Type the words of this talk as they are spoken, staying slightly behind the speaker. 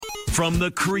from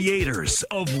the creators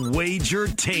of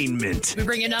Wagertainment. We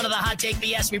bring you none of the hot take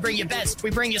BS. We bring you best. We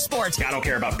bring you sports. I don't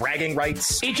care about bragging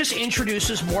rights. It just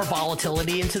introduces more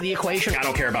volatility into the equation. I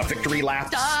don't care about victory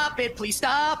laps. Stop it, please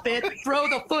stop it. Throw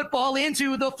the football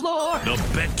into the floor. The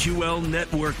BetQL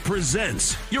Network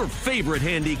presents your favorite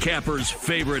handicapper's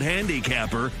favorite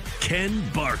handicapper, Ken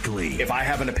Barkley. If I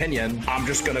have an opinion, I'm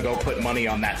just going to go put money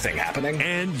on that thing happening.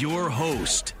 And your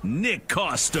host, Nick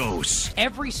Costos.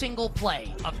 Every single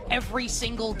play of every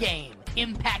single game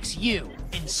impacts you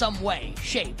in some way,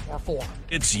 shape, or form.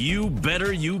 It's You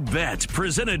Better You Bet,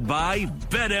 presented by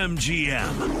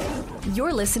BetMGM.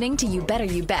 You're listening to You Better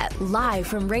You Bet, live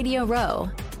from Radio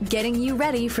Row, getting you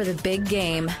ready for the big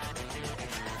game.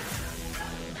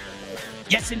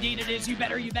 Yes, indeed it is. You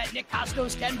Better You Bet. Nick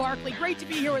Costos, Ken Barkley. Great to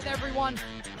be here with everyone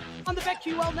on the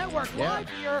BetQL Network, live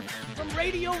here from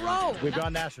Radio Row. We've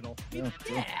gone national. Yeah,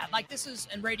 like this is,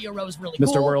 and Radio Row is really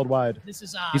Mr. cool. Worldwide. This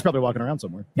is, he's probably walking around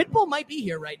somewhere. Pitbull might be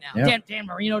here right now. Yeah. Dan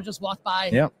Marino just walked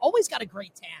by. Yeah. Always got a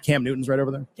great tan. Cam Newton's right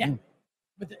over there. Yeah.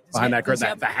 Behind that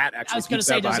curtain, the hat actually. I was going to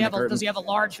say, does he have a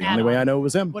large hat? The only way I know it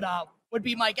was him. Would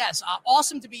be my guess.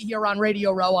 Awesome to be here on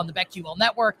Radio Row on the BetQL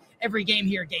Network. Every game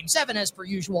here, Game 7, as per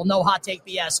usual. No hot take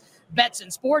BS. Bets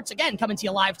and sports. Again, coming to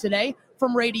you live today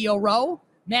from Radio Row,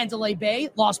 Mandalay Bay,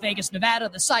 Las Vegas, Nevada,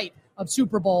 the site of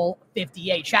Super Bowl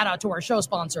 58. Shout out to our show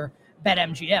sponsor,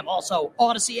 BetMGM. Also,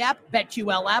 Odyssey app,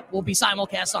 BetQL app will be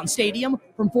simulcast on Stadium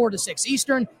from 4 to 6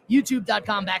 Eastern,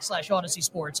 youtube.com/Odyssey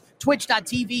Sports,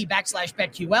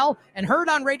 twitch.tv/BetQL, and heard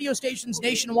on radio stations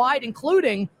nationwide,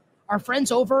 including our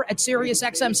friends over at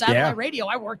SiriusXM Satellite Radio.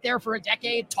 I worked there for a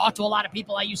decade, talked to a lot of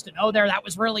people I used to know there. That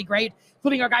was really great,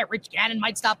 including our guy Rich Gannon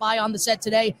might stop by on the set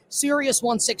today. Sirius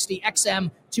 160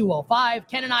 XM 205.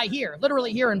 Ken and I here,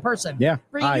 literally here in person,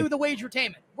 bringing you the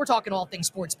Wagertainment. We're talking all things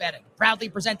sports betting. Proudly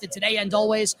presented today and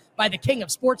always by the king of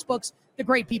sportsbooks, the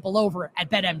great people over at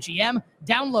BetMGM.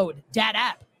 Download that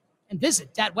app and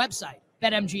visit that website,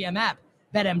 BetMGM app,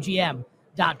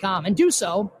 BetMGM.com, and do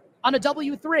so on a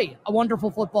W3, a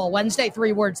wonderful football Wednesday.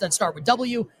 3 words that start with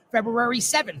W, February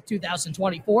 7th,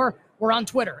 2024. We're on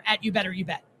Twitter at You Better You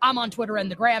Bet. I'm on Twitter and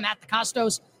the gram at the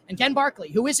Costos. And Ken Barkley,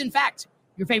 who is in fact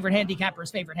your favorite handicapper's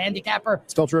favorite handicapper.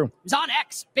 Still true. He was on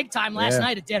X big time last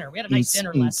night at dinner. We had a nice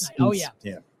dinner last night. Oh, yeah.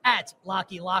 At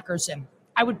Lockie Lockerson.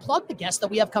 I would plug the guest that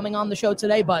we have coming on the show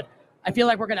today, but I feel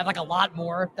like we're going to have a lot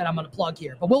more that I'm going to plug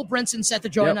here. But Will Brinson set to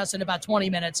join us in about 20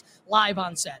 minutes live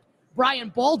on set.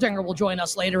 Brian Baldinger will join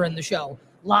us later in the show,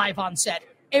 live on set.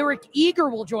 Eric Eager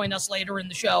will join us later in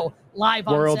the show, live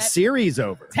on set. World Series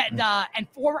over. And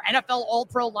former NFL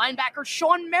All-Pro linebacker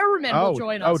Sean Merriman will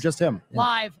join us. Oh, just him.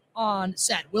 Live on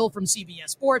set. Will from CBS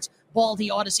Sports, Baldy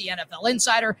Odyssey NFL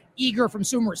Insider, Eager from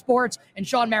Sumer Sports, and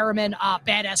Sean Merriman,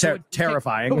 badass.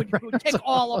 Terrifying. Who would kick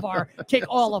all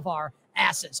of our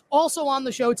asses. Also on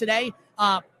the show today,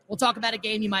 we'll talk about a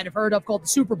game you might have heard of called the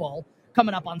Super Bowl.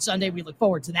 Coming up on Sunday, we look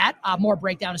forward to that. More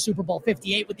breakdown of Super Bowl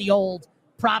 58 with the old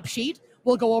prop sheet.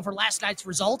 We'll go over last night's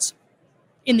results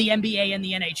in the NBA and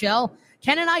the NHL.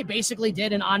 Ken and I basically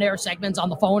did an on-air segment on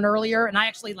the phone earlier, and I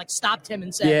actually stopped him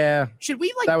and said, "Should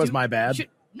we that was my bad."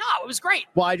 No, it was great.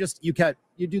 Well,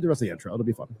 you do the rest of the intro. It'll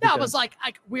be fun. No, it was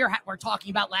we're talking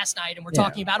about last night, and we're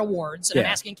talking about awards, and I'm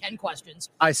asking Ken questions.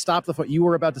 I stopped the phone. You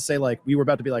were about to say we were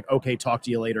about to be okay, talk to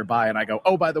you later, bye. And I go,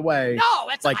 oh, by the way, no,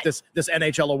 that's this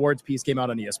NHL awards piece came out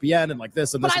on ESPN, and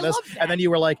this and this and this, and then you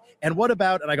were like, and what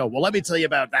about? And I go, well, let me tell you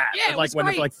about that. Yeah, and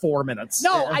went for 4 minutes.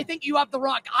 No, I think you have the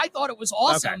wrong. I thought it was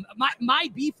awesome. Okay.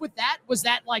 My beef with that was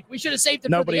that we should have saved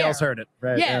it. Nobody for the else heard it.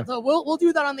 Right? Yeah, so we'll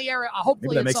do that on the air.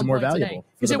 Hopefully, maybe that makes it more valuable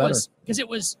because it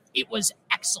was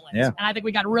excellent. Yeah. And I think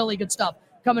we got really good stuff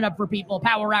coming up for people.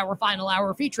 Power Hour, Final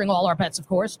Hour, featuring all our pets, of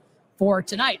course, for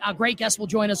tonight. A great guest will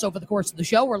join us over the course of the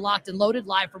show. We're locked and loaded,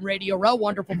 live from Radio Row.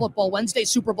 Wonderful football Wednesday,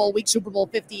 Super Bowl week, Super Bowl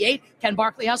 58. Ken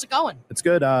Barkley, how's it going? It's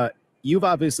good. You've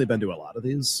obviously been to a lot of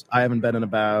these. I haven't been in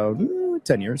about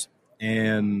 10 years.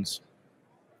 And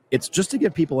it's just to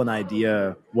give people an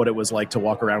idea what it was like to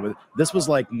walk around with. This was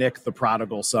like Nick, the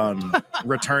prodigal son,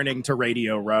 returning to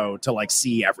Radio Row to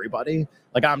see everybody.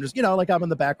 I'm just, I'm in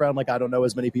the background. I don't know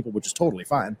as many people, which is totally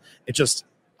fine. It just,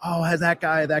 that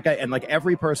guy. And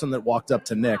every person that walked up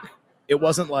to Nick, it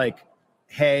wasn't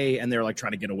hey, and they're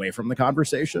trying to get away from the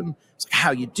conversation. It's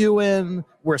how you doing?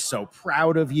 We're so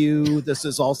proud of you. This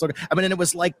is also, and it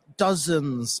was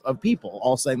dozens of people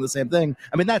all saying the same thing.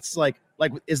 That's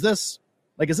is this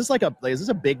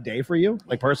a big day for you,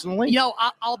 personally?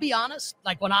 I'll be honest.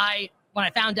 When I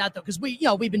found out, though, because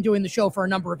we've been doing the show for a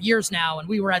number of years now, and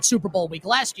we were at Super Bowl week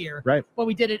last year. Right. But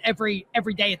we did it every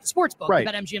day at the sportsbook, right.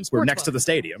 at MGM Sportsbook. We're next to the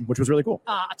stadium, which was really cool.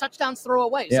 A touchdown's throw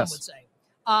away, some would say.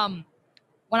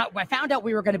 when I found out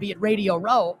we were going to be at Radio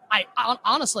Row, I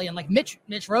honestly, and like Mitch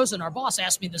Rosen, our boss,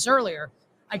 asked me this earlier.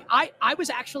 Like I was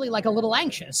actually like a little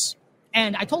anxious,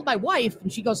 and I told my wife,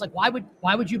 and she goes like, why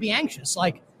would you be anxious?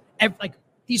 Like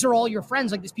these are all your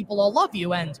friends. Like these people all love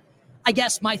you. And I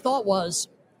guess my thought was,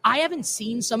 I haven't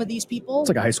seen some of these people. It's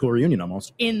like a high school reunion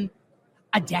almost. In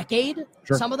a decade,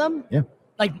 sure. Some of them. Yeah.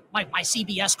 Like my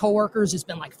CBS coworkers, it's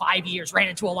been like 5 years, ran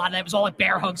into a lot of that. It was all like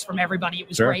bear hugs from everybody. It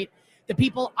was sure. great. The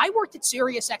people, I worked at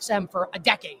Sirius XM for a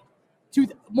decade,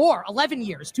 11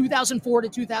 years, 2004 to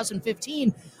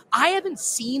 2015. I haven't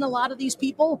seen a lot of these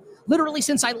people literally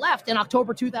since I left in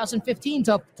October 2015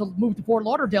 to move to Fort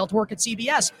Lauderdale to work at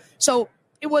CBS. So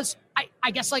it was, I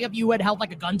guess, like if you had held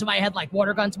like a gun to my head, like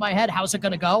water gun to my head, how's it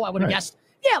going to go? I would have guessed,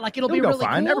 yeah, like it'll be really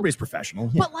fine. cool. Everybody's professional.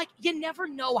 Yeah. But like, you never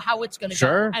know how it's going to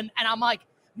sure. go. And I'm like,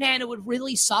 man, it would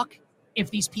really suck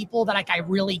if these people that like I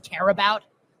really care about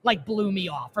like blew me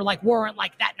off or like weren't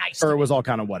like that nice. Or it was all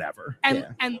kind of whatever. And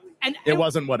it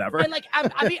wasn't whatever. And like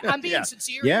I'm being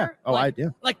sincere. Yeah. Here. Oh,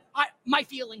 like, my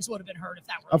feelings would have been hurt if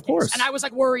that were of course. Case. And I was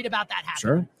like worried about that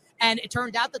happening. Sure. And it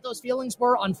turned out that those feelings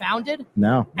were unfounded.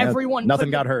 No.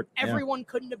 Nothing got hurt. Everyone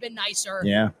couldn't have been nicer.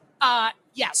 Yeah.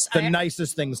 Yes. The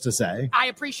nicest things to say. I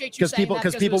appreciate you saying that.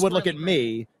 Because people would look at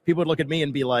me. People would look at me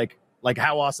and be like,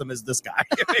 how awesome is this guy?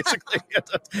 Basically,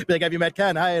 be like, have you met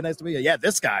Ken? Hi, nice to meet you. Yeah,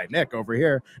 this guy, Nick, over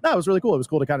here. No, it was really cool. It was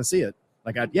cool to kind of see it.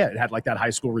 Like, it had like that high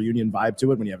school reunion vibe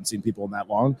to it when you haven't seen people in that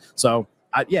long. So,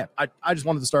 I just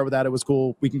wanted to start with that. It was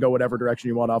cool. We can go whatever direction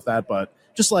you want off that, but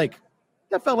just like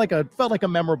that felt like a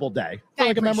memorable day.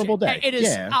 It is.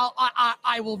 Yeah.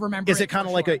 I will remember. Is it kind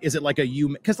of like is it like a you?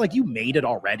 Because like you made it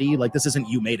already. Like this isn't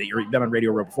you made it. You've been on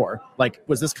Radio Row before. Like,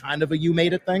 was this kind of a you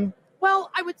made it thing?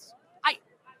 Well,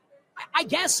 I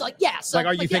guess like yes. Like,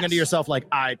 are you thinking to yourself like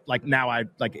I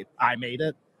made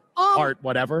it? Art,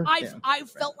 whatever. I've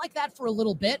felt like that for a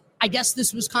little bit. I guess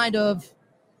this was kind of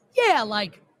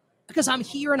like because I'm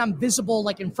here and I'm visible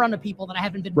like in front of people that I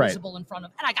haven't been visible in front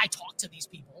of, and I talk to these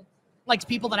people, like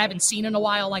people that I haven't seen in a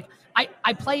while. Like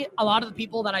I play a lot of the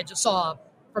people that I just saw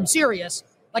from Sirius.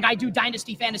 Like I do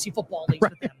Dynasty Fantasy Football leagues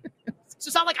with them. So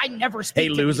it's not like I never speak. Hey,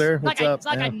 loser. What's up? It's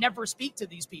like I never speak to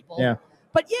these people. Yeah.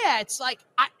 But yeah, it's like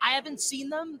I haven't seen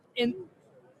them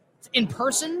in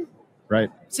person, right?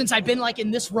 Since I've been like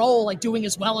in this role, like doing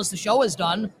as well as the show has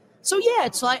done. So yeah,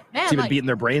 it's like man, it's even beating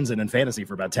their brains in fantasy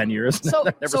for about 10 years. So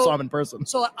never saw them in person.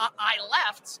 So I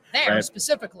left there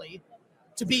specifically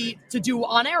to do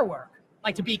on air work,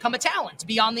 like to become a talent, to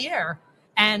be on the air,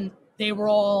 and they were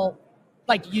all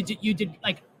like, you did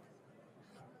like,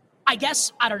 I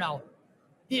guess I don't know,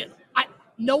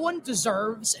 no one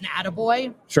deserves an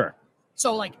attaboy. Sure.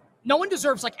 So, like, no one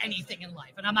deserves, like, anything in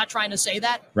life. And I'm not trying to say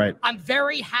that. Right. I'm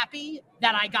very happy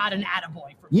that I got an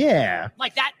attaboy from Yeah. you.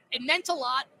 Like, that, it meant a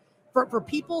lot for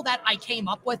people that I came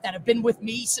up with that have been with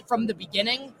me from the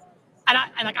beginning. And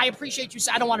I appreciate you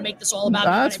saying, I don't want to make this all about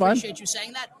me, that's but I appreciate you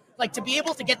saying that. Like, to be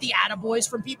able to get the attaboys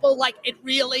from people, like, it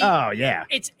really... Oh, yeah.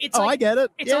 It's like, I get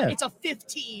it. It's a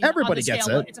 15. Everybody gets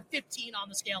it. It's a 15 on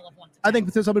the scale of 1 to 10. I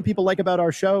think something people like about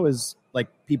our show is, like,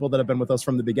 people that have been with us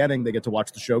from the beginning, they get to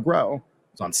watch the show grow.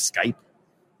 It's on Skype.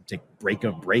 Take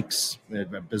breaks,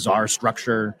 bizarre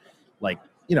structure, like,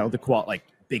 you know, like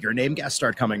bigger name guests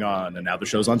start coming on, and now the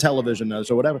show's on television,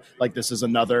 so whatever. Like, this is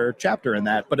another chapter in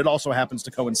that, but it also happens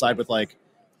to coincide with like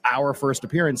our first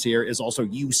appearance here is also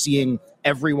you seeing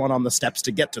everyone on the steps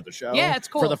to get to the show. Yeah, it's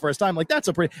cool. For the first time. Like, that's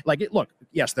a pretty, like, look,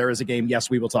 yes, there is a game. Yes,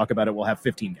 we will talk about it. We'll have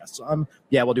 15 guests on.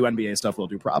 Yeah, we'll do NBA stuff. We'll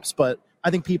do props. But I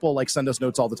think people like send us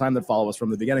notes all the time that follow us from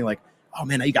the beginning. Like, oh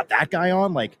man, you got that guy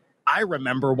on? Like, I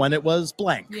remember when it was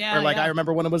blank. Yeah, or like, I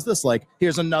remember when it was this. Like,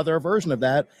 here's another version of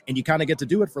that. And you kind of get to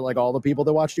do it for like all the people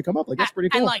that watched you come up. Like, that's pretty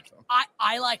cool. And like,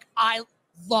 I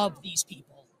love these people.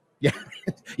 Yeah.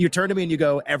 You turn to me and you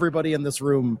go, everybody in this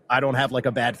room, I don't have like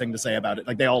a bad thing to say about it.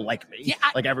 Like, they all like me. Yeah,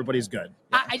 like, everybody's good.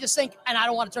 Yeah. I just think, and I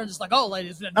don't want to turn this like, oh,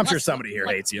 ladies. I'm sure somebody here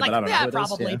hates you, but I don't know. Yeah, who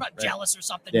probably, it is. but jealous or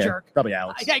something, yeah, jerk. Probably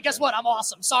Alex. Yeah, guess what? I'm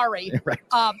awesome. Sorry. Right.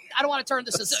 I don't want to turn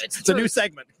this as it's a new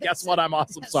segment. Guess what? I'm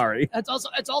awesome. Sorry. It's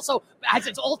also has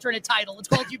its alternate title. It's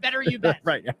called You Better You Bet.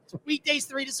 Right. Yeah. Weekdays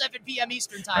 3 to 7 p.m.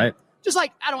 Eastern time. Right. Just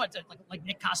like, I don't want to, like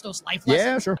Nick Costos' life lesson.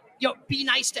 Yeah, sure. Be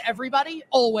nice to everybody,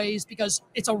 always, because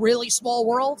it's a really small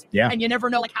world. Yeah. And you never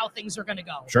know, like, how things are going to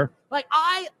go. Sure. Like,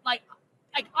 I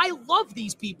love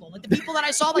these people. Like, the people that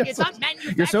I saw, like, it's not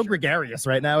manufactured. You're so gregarious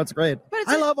right now. It's great. But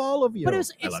I love all of you. But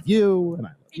I love you, and I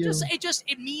love you.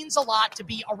 It means a lot to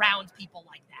be around people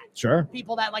like that. Sure.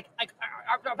 People that, like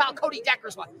are about Cody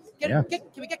Decker's one. Can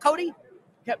we get Cody?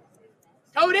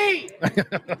 Cody!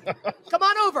 Come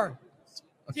on over.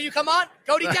 Can you come on?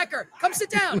 Cody Decker, come sit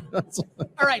down.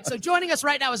 All right, so joining us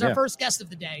right now is our first guest of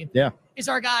the day. Yeah. Is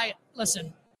our guy,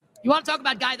 listen, you want to talk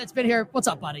about a guy that's been here? What's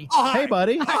up, buddy? Oh, Hey,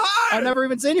 buddy. Hi. I've never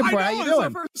even seen you before. How you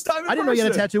doing? First time I didn't know you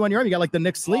had a tattoo on your arm. You got like the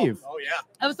Nick sleeve. Oh yeah.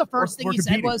 That was the first thing We're he said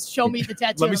competing. was, show me the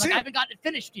tattoo. Let me I was see like, it. I haven't gotten it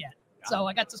finished yet. So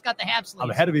I just got the half sleeve. I'm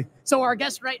ahead of you. So our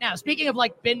guest right now, speaking of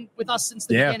like been with us since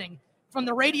the beginning, from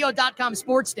the radio.com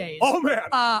sports days. Oh man.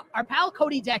 Our pal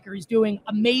Cody Decker is doing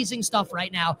amazing stuff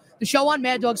right now. The show on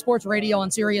Mad Dog Sports Radio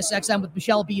on Sirius XM with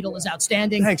Michelle Beadle is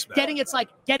outstanding. Thanks, man.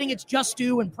 Getting its just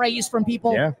due and praise from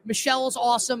people. Yeah. Michelle's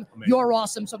awesome. Amazing. You're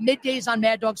awesome. So middays on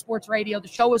Mad Dog Sports Radio. The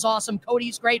show is awesome.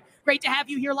 Cody's great. Great to have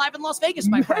you here live in Las Vegas,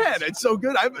 my friend. Man, it's so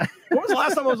good. When was the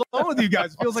last time I was on with you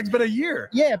guys? It feels like it's been a year.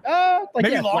 Yeah.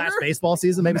 Maybe longer? last baseball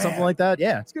season, maybe something like that.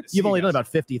 Yeah. It's good to see You've only you done guys. about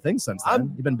 50 things since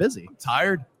then. You've been busy. I'm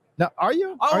tired. Now, are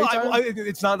you? Are you tired?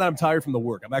 It's not that I'm tired from the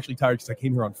work. I'm actually tired because I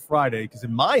came here on Friday because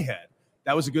in my head,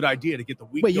 that was a good idea to get the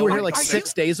week Wait, you were going. here like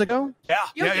 6 days ago? Yeah,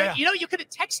 You you could have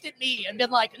texted me and been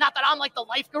like, not that I'm like the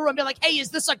life guru, and been like, hey, is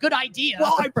this a good idea?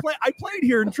 Well, I played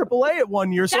here in AAA at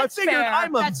one year, so That's I figured fair.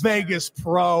 I'm a That's Vegas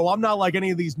pro. I'm not like any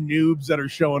of these noobs that are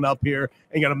showing up here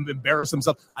and going to embarrass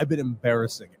themselves. I've been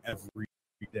embarrassing every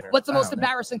dinner. What's the most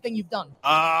embarrassing thing you've done?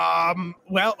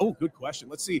 Good question.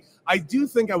 Let's see. I do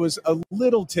think I was a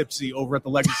little tipsy over at the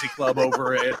Legacy Club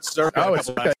over at Circa. Oh, it's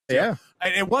okay. Yeah.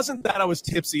 And it wasn't that I was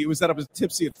tipsy. It was that I was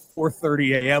tipsy at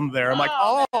 4:30 a.m. there. I'm like,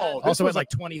 Oh, this Also, was it's like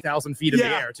 20,000 feet in the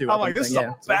air, too. I'm like, this is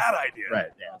a bad idea. Right.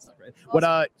 Yeah. That's not great.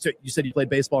 What? So you said you played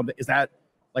baseball. Is that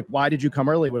like why did you come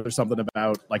early? Was there something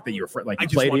about like that you were like you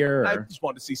played here? I Or? just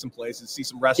wanted to see some places, see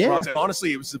some restaurants. And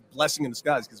honestly, it was a blessing in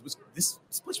disguise because this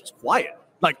place was quiet.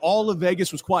 Like all of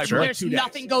Vegas was quiet for like There's 2 days.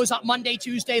 nothing goes on Monday,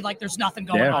 Tuesday. Like there's nothing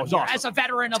going Yeah. on Oh, it's here. awesome. As a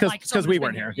veteran of Because we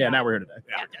weren't here. Yeah. Now we're here today.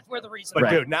 Yeah, we're the reason. But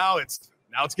Right. dude, now it's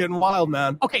getting wild,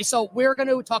 man. Okay, so we're going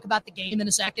to talk about the game in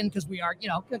a second because we are,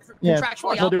 Yeah,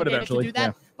 contractually we'll do it obligated eventually, to do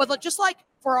that. yeah. But just like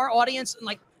for our audience, and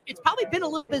like it's probably been a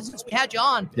little bit since we had you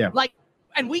on. Yeah. Like,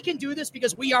 and we can do this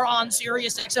because we are on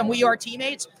Sirius XM. We are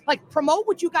teammates. Like, promote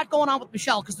what you got going on with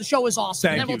Michelle because the show is awesome.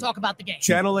 Thank and then you. we'll talk about the game.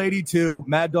 Channel 82,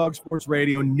 Mad Dog Sports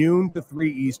Radio, noon to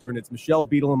 3 Eastern. It's Michelle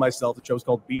Beadle and myself. The show's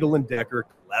called Beadle and Decker.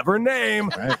 Clever name.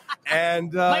 Right.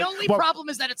 And My only problem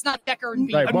is that it's not Decker and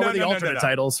Beat. Right. What No, were the no, no, alternate no.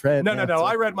 titles? Right. No. Yeah,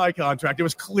 I read my contract. It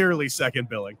was clearly second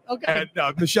billing. Okay.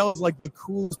 And Michelle is like the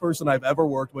coolest person I've ever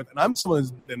worked with. And I'm someone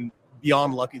who's been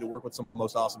beyond lucky to work with some of the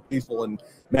most awesome people. And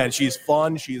man, she's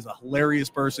fun. She is a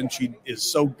hilarious person. She is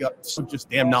so just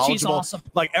damn knowledgeable. She's awesome.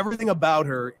 Like everything about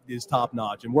her is top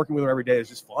notch. And working with her every day is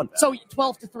just fun. Man. So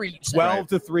 12 to 3, you said. 12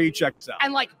 to 3, check this out.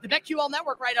 And like the BetQL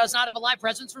network right now does not have a live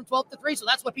presence from 12 to 3, so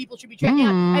that's what people should be checking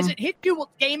out. As it hit you with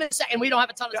game in a second, and we don't have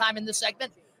a ton of time in this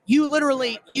segment. You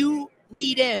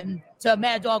lead in to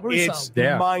Mad Dog Russo. It's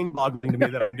mind-boggling to me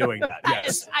that I'm doing that.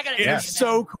 Yes, I gotta it tell is you,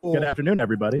 so cool. Good afternoon,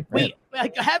 everybody. Right.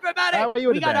 Everybody, How are you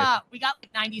we today? got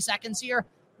like 90 seconds here.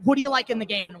 What do you like in the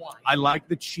game and why? I like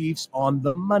the Chiefs on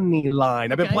the money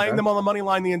line. I've been Okay. playing them on the money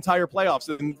line the entire playoffs,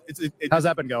 and it's How's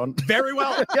that been going? very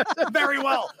well, very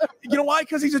well. You know why?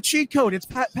 Because he's a cheat code. It's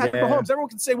Patrick Yeah. Mahomes. Everyone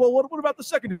can say, "Well, what about the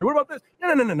secondary? What about this?"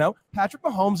 No. Patrick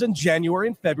Mahomes in January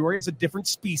and February is a different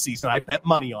species, and I bet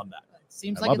money on that.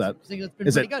 Seems I like love it's, that. it's been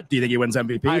Is pretty it? good. Do you think he wins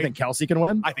MVP? You think Kelsey can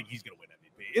win? I think he's going to win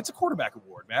MVP. It's a quarterback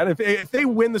award, man. If they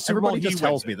win the Super Bowl, Everybody he just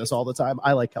tells wins me it. this all the time.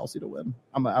 I like Kelsey to win.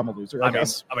 I'm a loser, I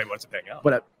guess. I mean, what's it paying out?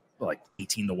 But at like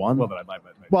 18-1. Well, then I might.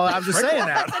 Well, I'm just saying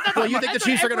that. That's Well, what- you think the that's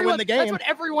Chiefs what are going to win the game? That's what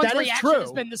everyone's That is reaction true.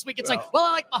 has been this week. It's like, well,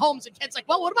 I like Mahomes, and Ken's like,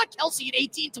 well, what about Kelsey at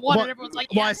 18-1? And everyone's like,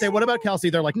 Well, I yes. say, what about Kelsey?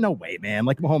 They're like, no way, man.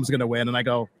 Like Mahomes is going to win, and I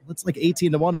go, it's like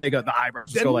 18-1. They go, the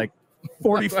eyebrows just go like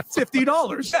 $40,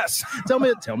 $50. Yes, tell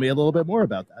me a little bit more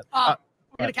about that.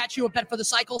 We're going to catch you a bet for the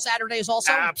cycle Saturdays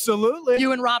also. absolutely.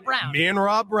 You and Rob Brown. Me and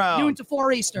Rob Brown. Noon to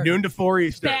 4 Eastern. Noon to 4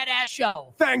 Eastern. Badass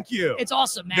show. Thank you. It's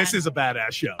awesome, man. This is a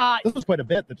badass show. This was quite a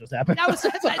bit that just happened. That's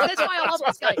why I love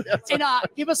this guy. And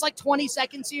give us like 20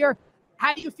 seconds here.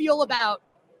 How do you feel about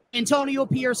Antonio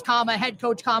Pierce, head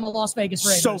coach, Las Vegas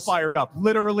Raiders? So fired up.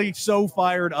 Literally so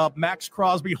fired up. Max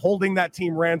Crosby holding that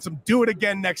team ransom. Do it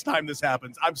again next time this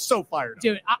happens. I'm so fired up.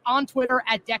 Dude, on Twitter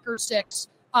at Decker6.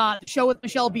 The show with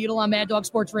Michelle Beadle on Mad Dog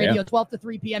Sports Radio, Yeah. 12 to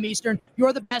 3 p.m. Eastern.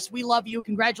 You're the best. We love you.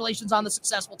 Congratulations on the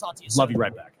success. We'll talk to you soon. Love you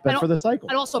right back. Bet for the cycle.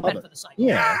 And also Love bet it. for the cycle.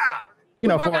 Yeah. You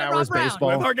know, With our 4 guy, hours Rob Brown.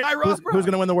 baseball. With our guy, Rob Who's Brown.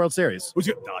 going to win the World Series? Who's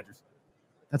good? Dodgers.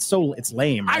 It's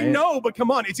lame, right? I know, but come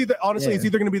on. It's either it's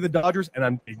either going to be the Dodgers,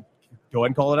 and go ahead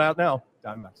and call it out now.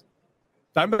 Diamondbacks.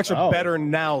 Diamondbacks are better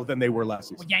now than they were last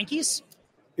season. With Yankees?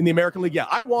 In the American League, yeah.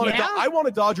 I want Yeah? a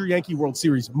Dodger-Yankee World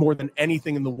Series more than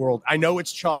anything in the world. I know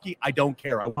it's chalky. I don't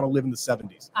care. I want to live in the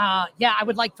 70s. Yeah, I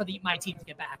would like for my team to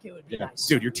get back. It would be nice.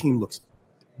 Dude, your team looks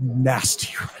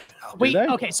nasty right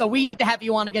now. Okay, so we need to have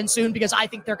you on again soon because I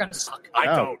think they're going to suck. I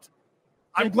don't.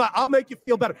 I'm glad. I'll make you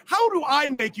feel better. How do I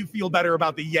make you feel better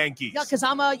about the Yankees? Yeah, because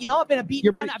I've been a beat.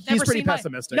 He's pretty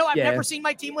pessimistic. I've never seen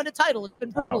my team win a title. It's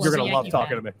been brutal. You're going to love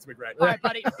talking to me. It's been great. All right,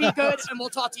 buddy. Be good, and we'll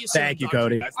talk to you soon. Thank you,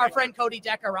 Cody. Our friend Cody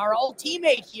Decker, our old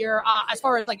teammate here, as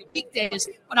far as like weekdays,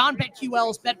 but on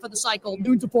BetQL's Bet for the Cycle,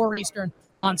 noon to 4 Eastern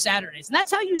on Saturdays. And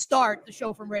that's how you start the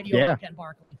show from Radio Row, Ken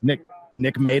Barkley.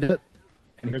 Nick made it.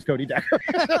 And here's Cody Decker.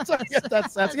 that's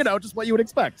just what you would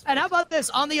expect. And how about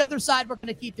this? On the other side, we're going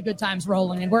to keep the good times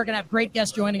rolling, and we're going to have great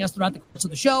guests joining us throughout the course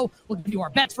of the show. We'll give you our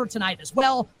bets for tonight as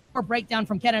well. Our breakdown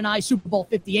from Ken and I, Super Bowl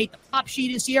 58. The top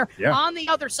sheet is here. Yeah. On the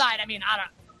other side,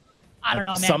 I don't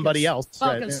know, man. Somebody else.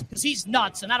 Because he's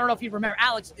nuts, and I don't know if you remember.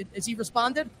 Alex, has he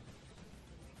responded?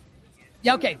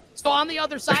 Yeah, okay. So on the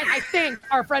other side, I think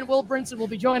our friend Will Brinson will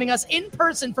be joining us in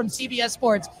person from CBS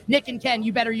Sports. Nick and Ken,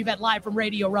 You Better You Bet live from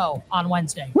Radio Row on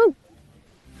Wednesday. Woo.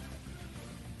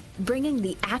 Bringing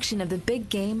the action of the big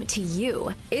game to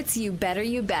you. It's You Better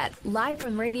You Bet live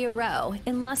from Radio Row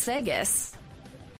in Las Vegas.